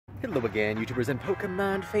Hello again, YouTubers and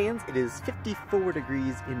Pokemon fans. It is 54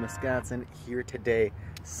 degrees in Wisconsin here today.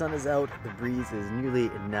 Sun is out, the breeze is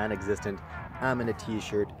nearly non-existent. I'm in a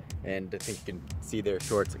t-shirt, and I think you can see their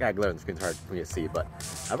shorts. I got glare on the screen, it's hard for me to see, but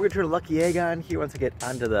we're going to turn a lucky egg on here once I get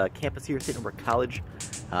onto the campus here, St. Norbert College.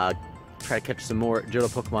 Try to catch some more Johto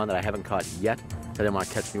Pokemon that I haven't caught yet. I didn't want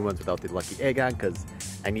to catch new ones without the lucky egg on, because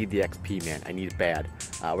I need the XP, man. I need it bad.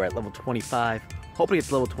 We're at level 25. Hoping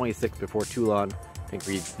it's level 26 before too long. I think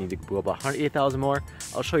we need to go up 108,000 more.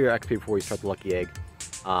 I'll show you our XP before we start the lucky egg.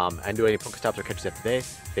 And do any Pokestops or catches yet today.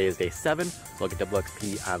 Today is day 7, so I'll get double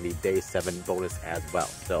XP on the day 7 bonus as well.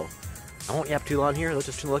 So I won't yap too long here. Let's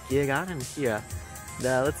just turn the lucky egg on and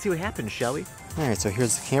let's see what happens, shall we? Alright, so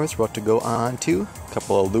here's the canvas we're about to go on to. A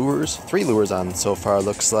couple of lures, 3 lures on so far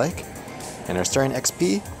looks like. And our starting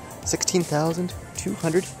XP,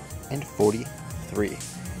 16,243.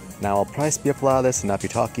 Now I'll probably speed up a lot of this and not be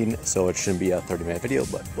talking, so it shouldn't be a 30-minute video,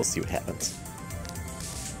 but we'll see what happens.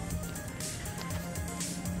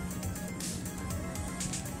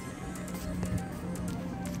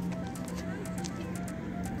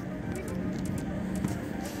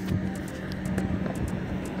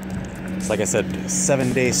 It's like I said,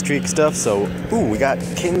 7-day streak stuff, so ooh, we got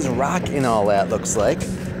King's Rock in all that, looks like.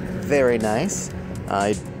 Very nice.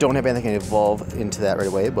 I don't have anything to evolve into that right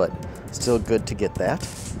away, but still good to get that.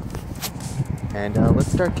 And let's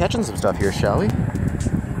start catching some stuff here, shall we?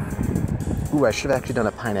 Ooh, I should have actually done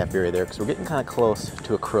a pineapple berry there, because we're getting kind of close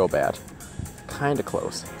to a Crobat. Kind of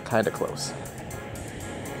close. Kind of close.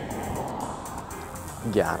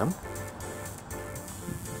 Got him.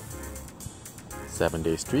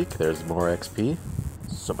 7-day streak. There's more XP.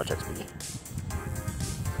 So much XP.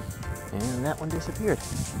 And that one disappeared.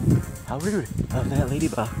 How rude of that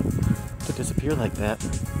ladybug to disappear like that.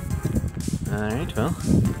 Alright, well,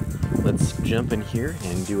 let's jump in here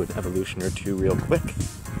and do an evolution or two real quick.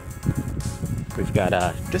 We've got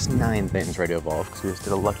just 9 things ready to evolve, because we just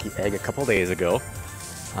did a lucky egg a couple days ago,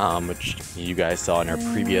 which you guys saw in our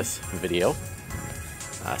previous video.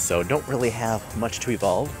 So don't really have much to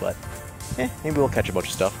evolve, but maybe we'll catch a bunch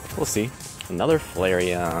of stuff. We'll see. Another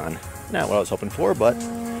Flareon. Not what I was hoping for, but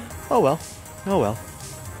oh well. Oh well.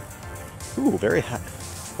 Ooh, very high.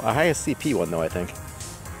 Our highest CP one, though, I think.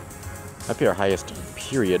 Might be our highest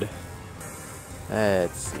period.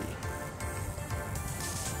 Let's see.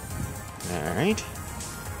 Alright.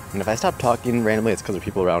 And if I stop talking randomly, it's because there are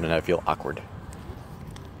people around and I feel awkward.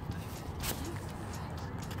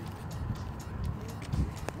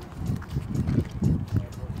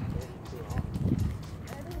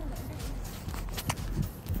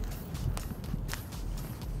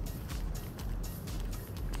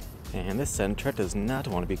 And this Sentret does not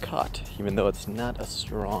want to be caught, even though it's not a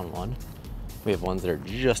strong one. We have ones that are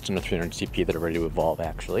just under 300 CP that are ready to evolve,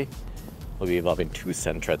 actually. We'll be evolving 2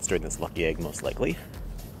 Sentrets during this lucky egg, most likely.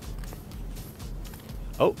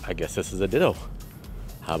 Oh, I guess this is a Ditto.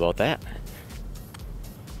 How about that?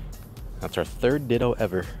 That's our 3rd Ditto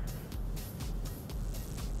ever.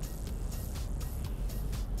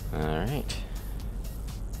 Alright.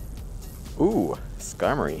 Ooh,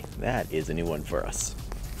 Skarmory. That is a new one for us.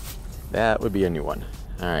 That would be a new one.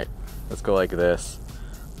 Alright, let's go like this.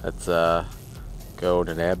 Let's go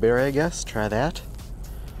to Nabberry, I guess. Try that.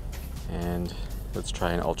 And let's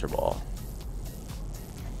try an Ultra Ball.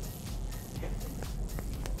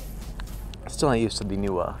 Still not used to the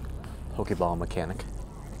new Pokeball mechanic.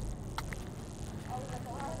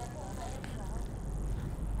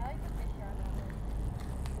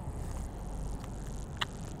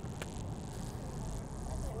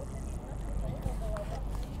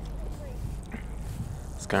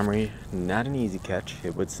 Skarmory, not an easy catch,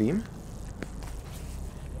 it would seem.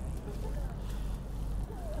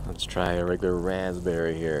 Let's try a regular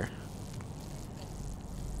raspberry here.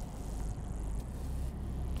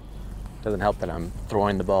 Doesn't help that I'm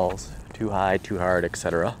throwing the balls too high, too hard,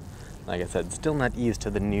 etc. Like I said, still not used to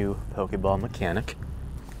the new Pokeball mechanic.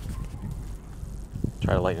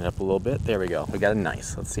 Try to lighten it up a little bit. There we go. We got a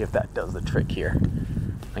nice. Let's see if that does the trick here.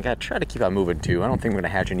 I gotta try to keep on moving too. I don't think I'm gonna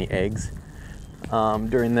hatch any eggs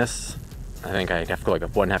during this. I think I have to go like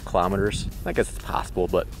 1.5 kilometers. I guess it's possible,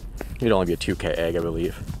 but it'd only be a 2K egg, I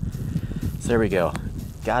believe. So there we go.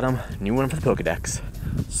 Got him. New one for the Pokedex.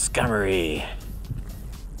 Skarmory.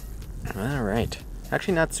 Alright.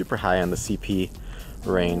 Actually not super high on the CP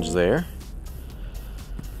range there.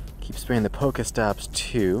 Keep spraying the Pokestops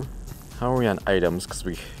too. How are we on items? Because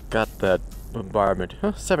we got that bombardment.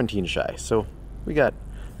 17 shy. So we got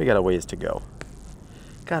a ways to go.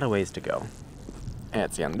 Got a ways to go.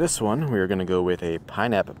 And see, on this one, we're going to go with a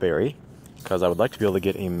pineapple berry, because I would like to be able to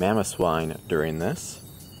get a Mamoswine during this.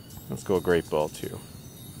 Let's go a Great Ball too.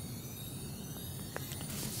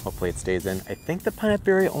 Hopefully it stays in. I think the pineapple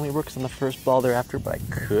berry only works on the first ball thereafter, but I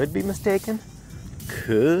could be mistaken.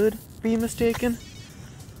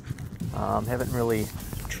 Haven't really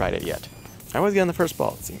tried it yet. I always get on the first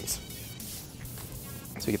ball, it seems.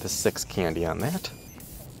 So you get the 6 candy on that.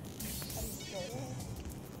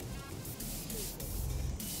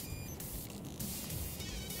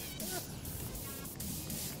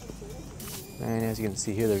 And as you can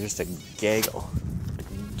see here, there's just a gaggle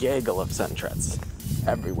of Sentrets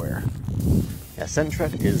everywhere. Yeah,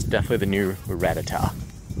 Sentret is definitely the new Rattata,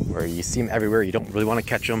 where you see them everywhere, you don't really want to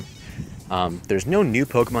catch them. There's no new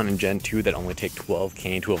Pokemon in Gen 2 that only take 12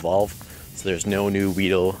 candy to evolve, so there's no new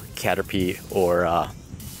Weedle, Caterpie, or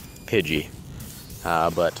Pidgey.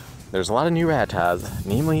 But there's a lot of new Rattatas,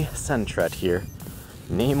 namely Sentret here,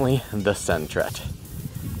 namely the Sentret.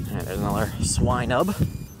 And there's another Swinub.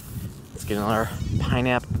 Let's get another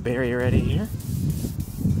pineapple berry ready here.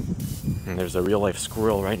 And there's a real life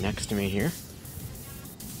squirrel right next to me here.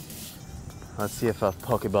 Let's see if a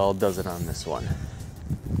Pokeball does it on this one.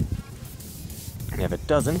 And if it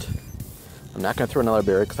doesn't, I'm not going to throw another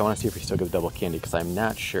berry because I want to see if we still get the double candy because I'm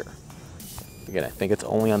not sure. Again, I think it's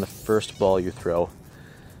only on the first ball you throw.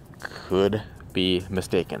 Could be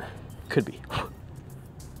mistaken. Could be.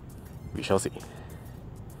 We shall see.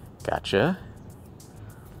 Gotcha.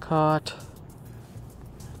 Caught.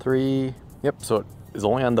 3. Yep, so it is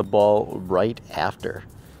only on the ball right after.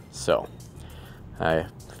 So,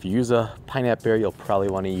 if you use a pineapple berry, you'll probably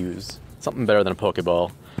want to use something better than a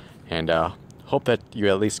Pokeball. And hope that you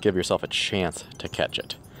at least give yourself a chance to catch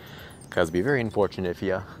it. Because it'd be very unfortunate if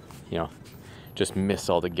you just miss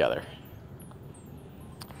altogether.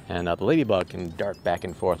 And the ladybug can dart back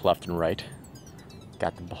and forth left and right.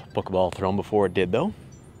 Got the Pokeball thrown before it did though.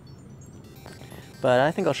 But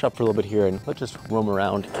I think I'll shut up for a little bit here and let's just roam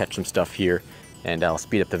around, catch some stuff here, and I'll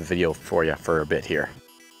speed up the video for you for a bit here.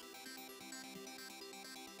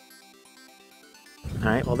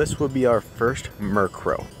 Alright, well this would be our first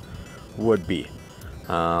Murkrow. Would be.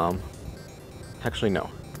 Actually no.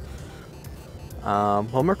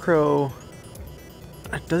 Well Murkrow,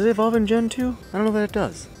 does it evolve in Gen 2? I don't know that it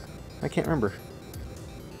does. I can't remember.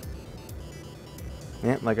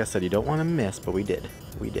 Yeah, like I said, you don't want to miss, but we did.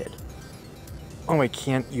 We did. Oh, I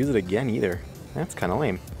can't use it again either. That's kind of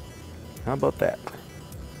lame. How about that?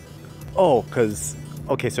 Oh, because...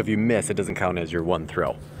 Okay, so if you miss, it doesn't count as your one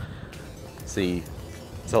throw. See,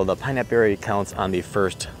 so the pineapple berry counts on the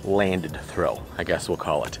first landed throw, I guess we'll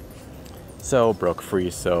call it. So, broke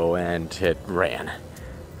free, and it ran.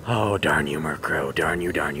 Oh, darn you, Murkrow. Darn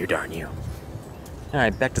you, darn you, darn you.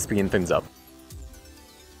 Alright, back to speeding things up.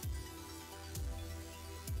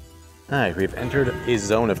 Alright, we've entered a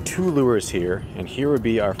zone of 2 lures here, and here would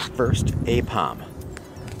be our first Apom.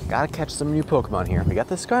 Gotta catch some new Pokemon here. We got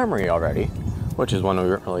the Skarmory already, which is one we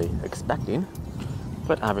weren't really expecting.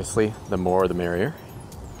 But obviously, the more the merrier.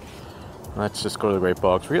 Let's just go to the Great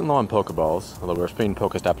Bogs. We're getting low on Pokeballs, although we're spinning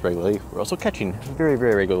Pokestops regularly. We're also catching very,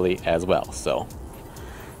 very regularly as well, so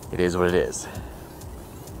it is what it is.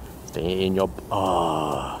 Stay in your...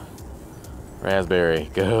 Oh, Raspberry,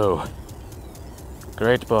 go.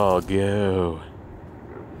 Great Ball, go.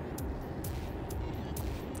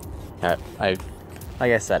 Like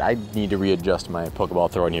I said, I need to readjust my Pokeball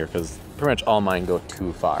throwing here because pretty much all mine go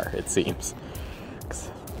too far, it seems.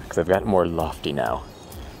 Because I've got more lofty now.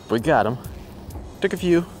 But we got them. Took a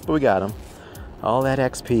few, but we got them. All that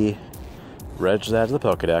XP. Reg that to the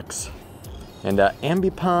Pokedex. And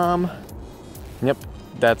Ambipom. Yep,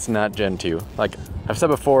 that's not Gen 2. Like I've said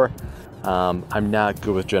before, I'm not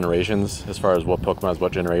good with generations as far as what Pokemon is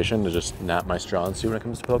what generation. It's just not my strong suit when it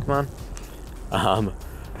comes to Pokemon.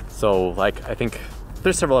 So like I think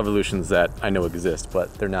there's several evolutions that I know exist,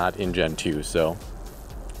 but they're not in Gen 2, so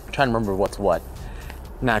I'm trying to remember what's what.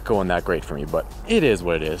 Not going that great for me, but it is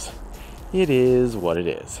what it is. It is what it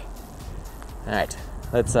is. Alright,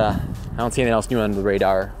 let's I don't see anything else new on the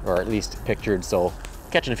radar, or at least pictured, so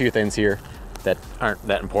catching a few things here that aren't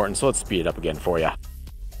that important, so let's speed it up again for you.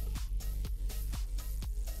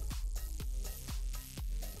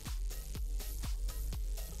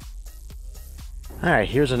 Alright,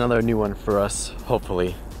 here's another new one for us,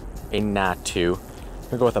 hopefully. A Natu. I'm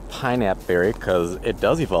gonna go with a pineapple berry because it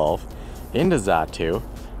does evolve into Xatu.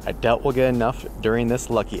 I doubt we'll get enough during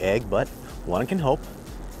this lucky egg, but one can hope.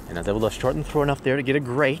 And I was able to shorten throw enough there to get a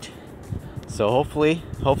great. So hopefully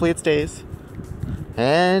it stays.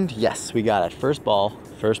 And yes, we got it. First ball.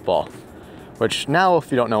 Which now,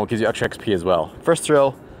 if you don't know, gives you extra XP as well. First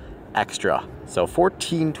throw, extra. So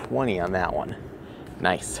 1420 on that one.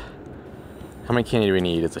 Nice. How many candy do we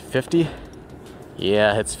need? Is it 50?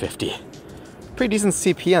 Yeah, it's 50. Pretty decent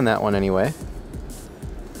CP on that one anyway.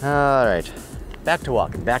 All right, back to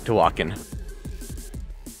walking, back to walking.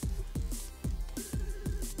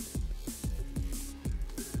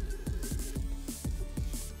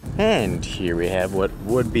 And here we have what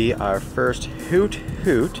would be our first Hoot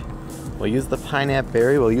Hoot. We'll use the Pineapple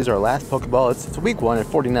Berry. We'll use our last Pokeball. It's week 1 at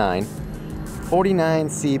 49. 49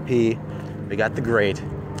 CP. We got the Great.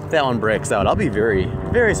 That one breaks out. I'll be very,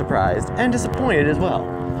 very surprised and disappointed as well.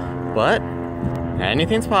 But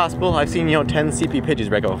anything's possible. I've seen, 10 CP Pidgeys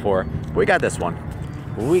break out before. We got this one.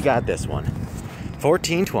 We got this one.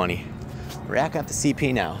 1420. Rack up the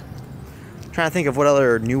CP now. Trying to think of what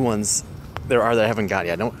other new ones there are that I haven't got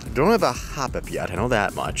yet. Don't have a Hop-Up yet. I know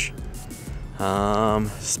that much.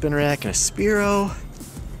 Spinarak and a Spearow.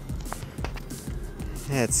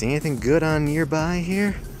 Let's see, anything good on nearby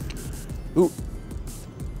here? Ooh,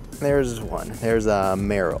 there's one. There's a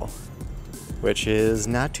Meryl, which is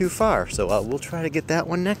not too far. So we'll try to get that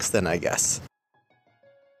one next then, I guess.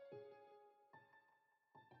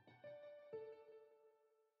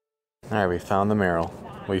 All right, we found the Meryl.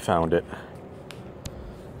 We found it.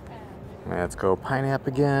 Let's go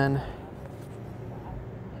Pineapple again.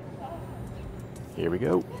 Here we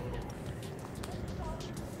go.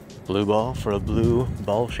 Blue ball for a blue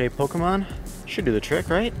ball-shaped Pokemon. Should do the trick,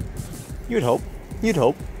 right? You'd hope. You'd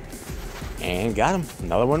hope. And got him.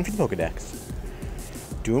 Another one for the Pokedex.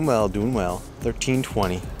 Doing well, doing well.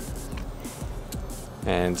 1320.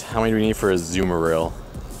 And how many do we need for a Zoomeril?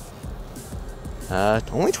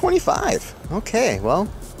 Only 25. Okay, well,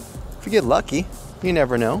 if we get lucky, you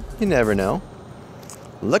never know. You never know.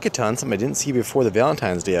 Lickitung, something I didn't see before the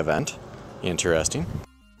Valentine's Day event. Interesting.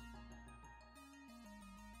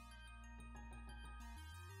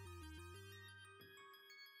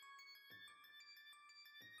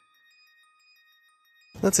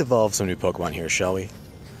 Let's evolve some new Pokemon here, shall we?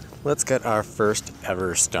 Let's get our first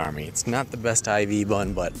ever Starmie. It's not the best IV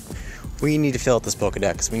one, but we need to fill out this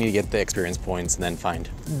Pokedex. We need to get the experience points and then find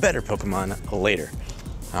better Pokemon later.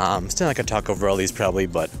 Still not gonna talk over all these probably,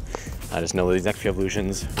 but I just know that these next few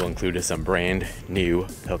evolutions will include some brand new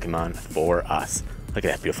Pokemon for us. Look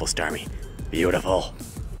at that beautiful Starmie. Beautiful.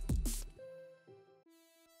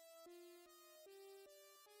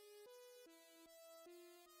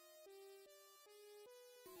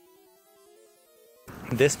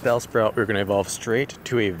 This Bellsprout, we're going to evolve straight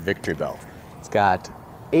to a Victory Bell. It's got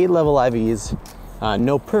 8 level IVs,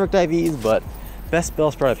 no perfect IVs, but best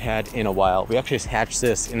Bellsprout I've had in a while. We actually just hatched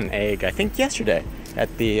this in an egg, I think yesterday,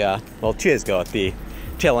 at the, well, 2 days ago, at the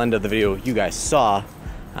tail end of the video you guys saw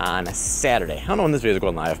on a Saturday. I don't know when this video is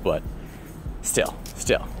going live, but still.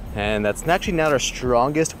 And that's actually not our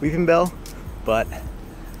strongest Weeping Bell, but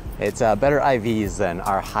it's better IVs than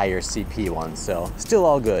our higher CP ones, so still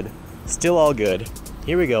all good. Still all good.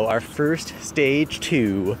 Here we go, our first stage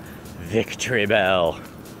 2 Victory Bell.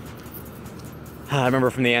 I remember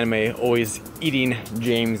from the anime, always eating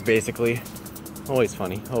James, basically. Always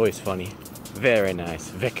funny, always funny. Very nice.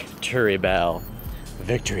 Victory Bell.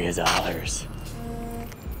 Victory is ours.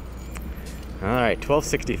 Alright,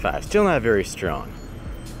 1265. Still not very strong.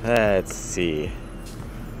 Let's see.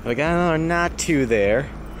 We got another not 2 there.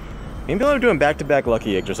 Maybe I'm doing back-to-back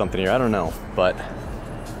Lucky Eggs or something here, I don't know. But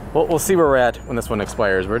we'll see where we're at when this one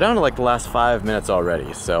expires. We're down to like the last 5 minutes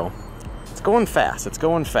already, so it's going fast. It's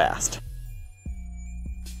going fast.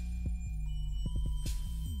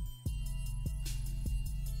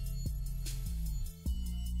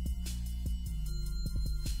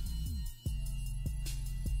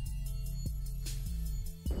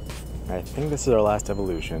 I think this is our last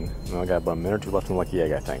evolution. We only got about a minute or 2 left in Lucky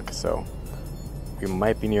Egg, I think. So we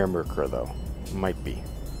might be near Murkrow though. Might be.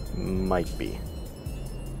 Might be.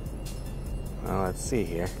 Well, let's see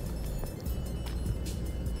here.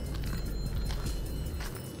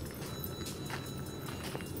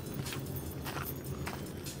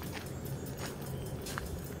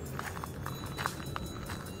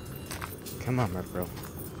 Come on, Murkrow.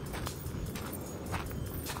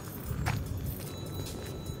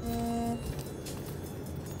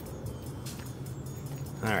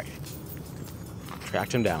 Alright.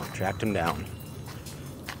 Tracked him down, tracked him down.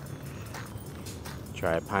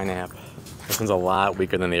 Try a Pineapple. This one's a lot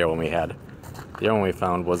weaker than the other one we had. The other one we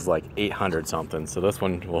found was like 800 something, so this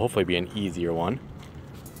one will hopefully be an easier one.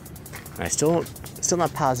 I still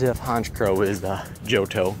not positive if Honchkrow is the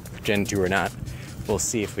Johto, Gen 2 or not. We'll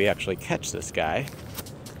see if we actually catch this guy.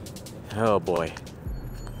 Oh boy.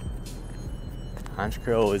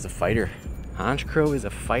 Honchkrow is a fighter. Honchkrow is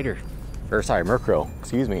a fighter. Or sorry, Murkrow.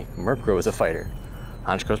 Excuse me. Murkrow is a fighter.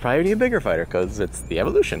 Honchkrow's probably a bigger fighter because it's the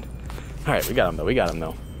evolution. Alright, we got him though. We got him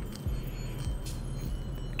though.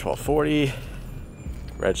 1240.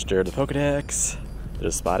 Register the Pokedex.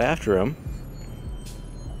 There's a spot after him.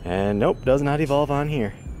 And nope, does not evolve on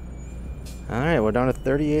here. Alright, we're down to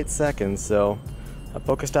 38 seconds, so a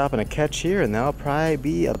Pokestop and a catch here, and that'll probably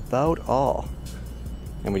be about all.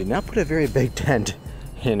 And we did not put a very big dent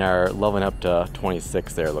in our leveling up to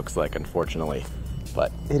 26 there, looks like, unfortunately.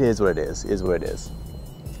 But it is what it is what it is.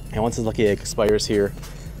 And once this lucky egg expires here,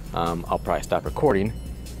 I'll probably stop recording.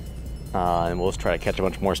 And we'll just try to catch a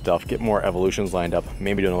bunch more stuff, get more evolutions lined up,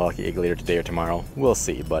 maybe doing a lucky egg later today or tomorrow. We'll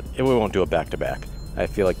see, but we won't do it back to back. I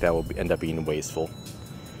feel like that will end up being wasteful.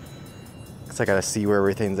 Because I gotta see where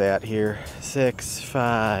everything's at here. 6,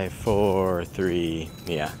 5, 4, 3.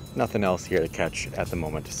 Yeah, nothing else here to catch at the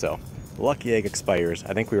moment. So, the lucky egg expires.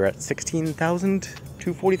 I think we were at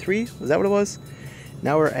 16,243. Was that what it was?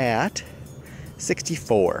 Now we're at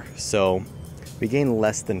 64. So, we gained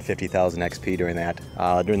less than 50,000 XP during that.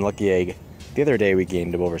 During the lucky egg, the other day we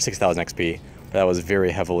gained over 6,000 XP. But that was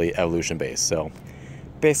very heavily evolution based. So,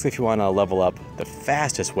 basically, if you want to level up, the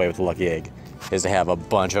fastest way with the lucky egg is to have a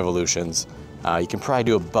bunch of evolutions. You can probably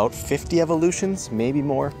do about 50 evolutions, maybe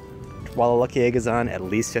more, while the lucky egg is on, at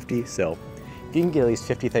least 50. So if you can get at least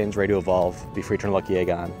 50 things ready to evolve before you turn the lucky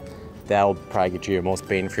egg on, that'll probably get you your most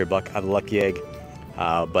bang for your buck out of the lucky egg.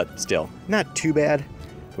 But still, not too bad.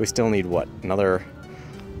 We still need, what, another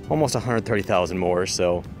almost 130,000 more.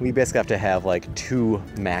 So we basically have to have like 2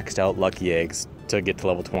 maxed out lucky eggs to get to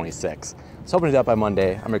level 26. So hoping to do that by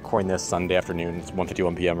Monday. I'm recording this Sunday afternoon. It's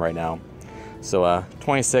 1:51 p.m. right now. So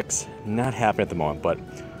 26, not happening at the moment, but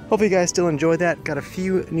hopefully you guys still enjoyed that. Got a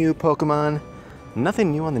few new Pokemon.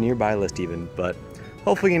 Nothing new on the nearby list even, but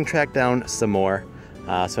hopefully you can track down some more.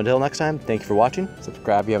 So until next time, thank you for watching.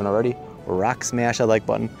 Subscribe if you haven't already. Rock smash that like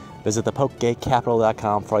button. Visit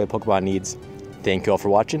thepokecapital.com for all your Pokemon needs. Thank you all for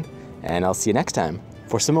watching, and I'll see you next time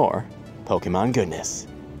for some more Pokemon goodness.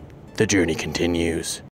 The journey continues.